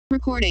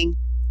Recording.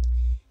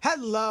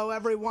 Hello,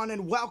 everyone,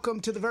 and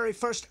welcome to the very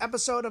first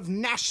episode of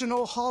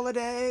National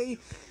Holiday.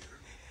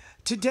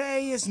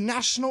 Today is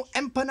National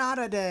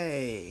Empanada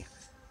Day.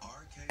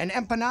 An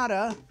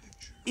empanada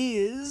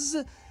is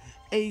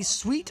a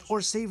sweet or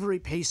savory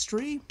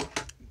pastry.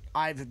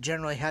 I've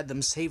generally had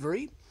them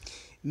savory,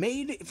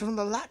 made from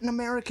the Latin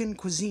American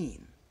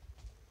cuisine.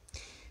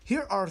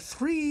 Here are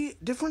 3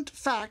 different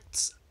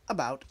facts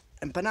about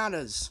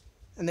empanadas,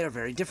 and they're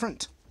very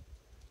different.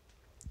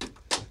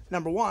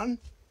 Number 1,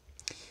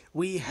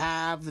 we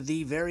have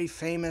the very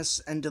famous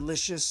and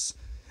delicious,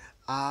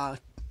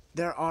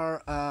 there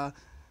are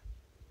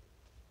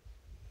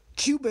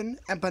Cuban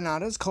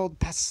empanadas called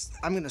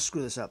I'm going to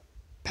screw this up,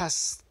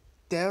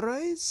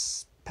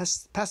 pasteritos,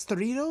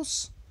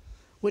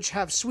 which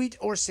have sweet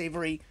or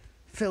savory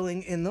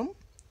filling in them.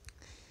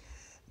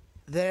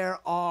 There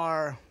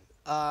are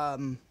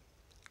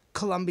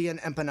Colombian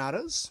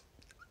empanadas.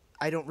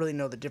 I don't really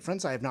know the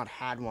difference. I have not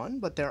had one,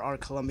 but there are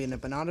Colombian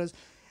empanadas.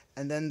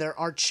 And then there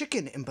are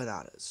chicken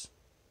empanadas.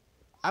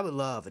 I would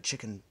love a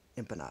chicken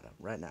empanada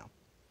right now.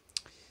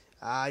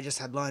 I just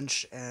had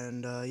lunch,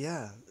 and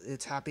yeah,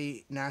 it's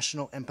Happy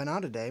National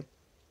Empanada Day.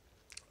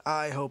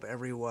 I hope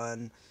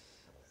everyone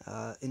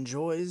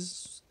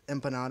enjoys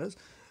empanadas.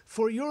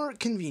 For your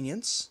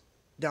convenience,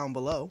 down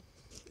below,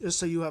 just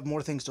so you have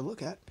more things to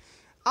look at,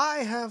 I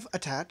have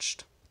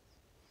attached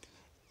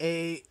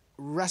a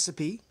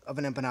recipe of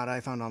an empanada I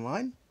found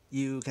online.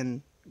 You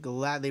can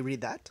gladly read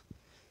that.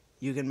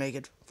 You can make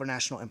it for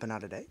National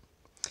Empanada Day.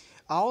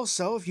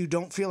 Also, if you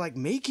don't feel like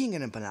making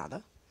an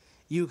empanada,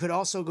 you could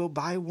also go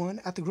buy one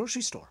at the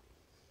grocery store,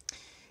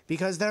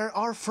 because there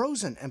are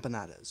frozen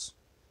empanadas.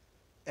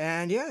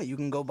 And yeah, you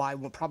can go buy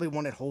probably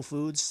one at Whole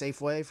Foods,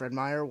 Safeway, Fred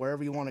Meyer,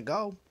 wherever you want to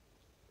go.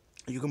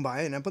 You can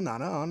buy an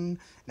empanada on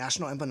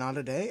National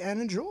Empanada Day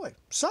and enjoy.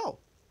 So,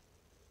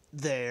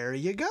 there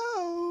you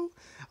go.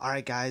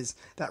 Alright guys,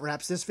 that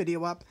wraps this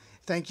video up.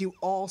 Thank you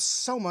all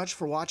so much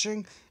for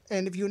watching.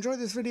 And if you enjoyed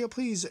this video,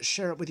 please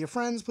share it with your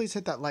friends. Please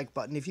hit that like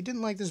button. If you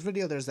didn't like this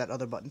video, there's that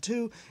other button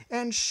too.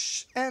 And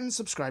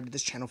subscribe to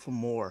this channel for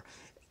more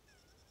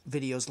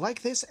videos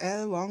like this,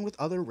 along with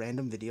other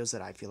random videos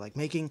that I feel like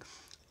making,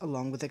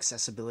 along with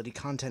accessibility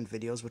content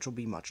videos, which will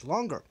be much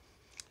longer.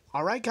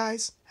 Alright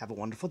guys, have a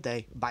wonderful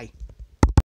day. Bye.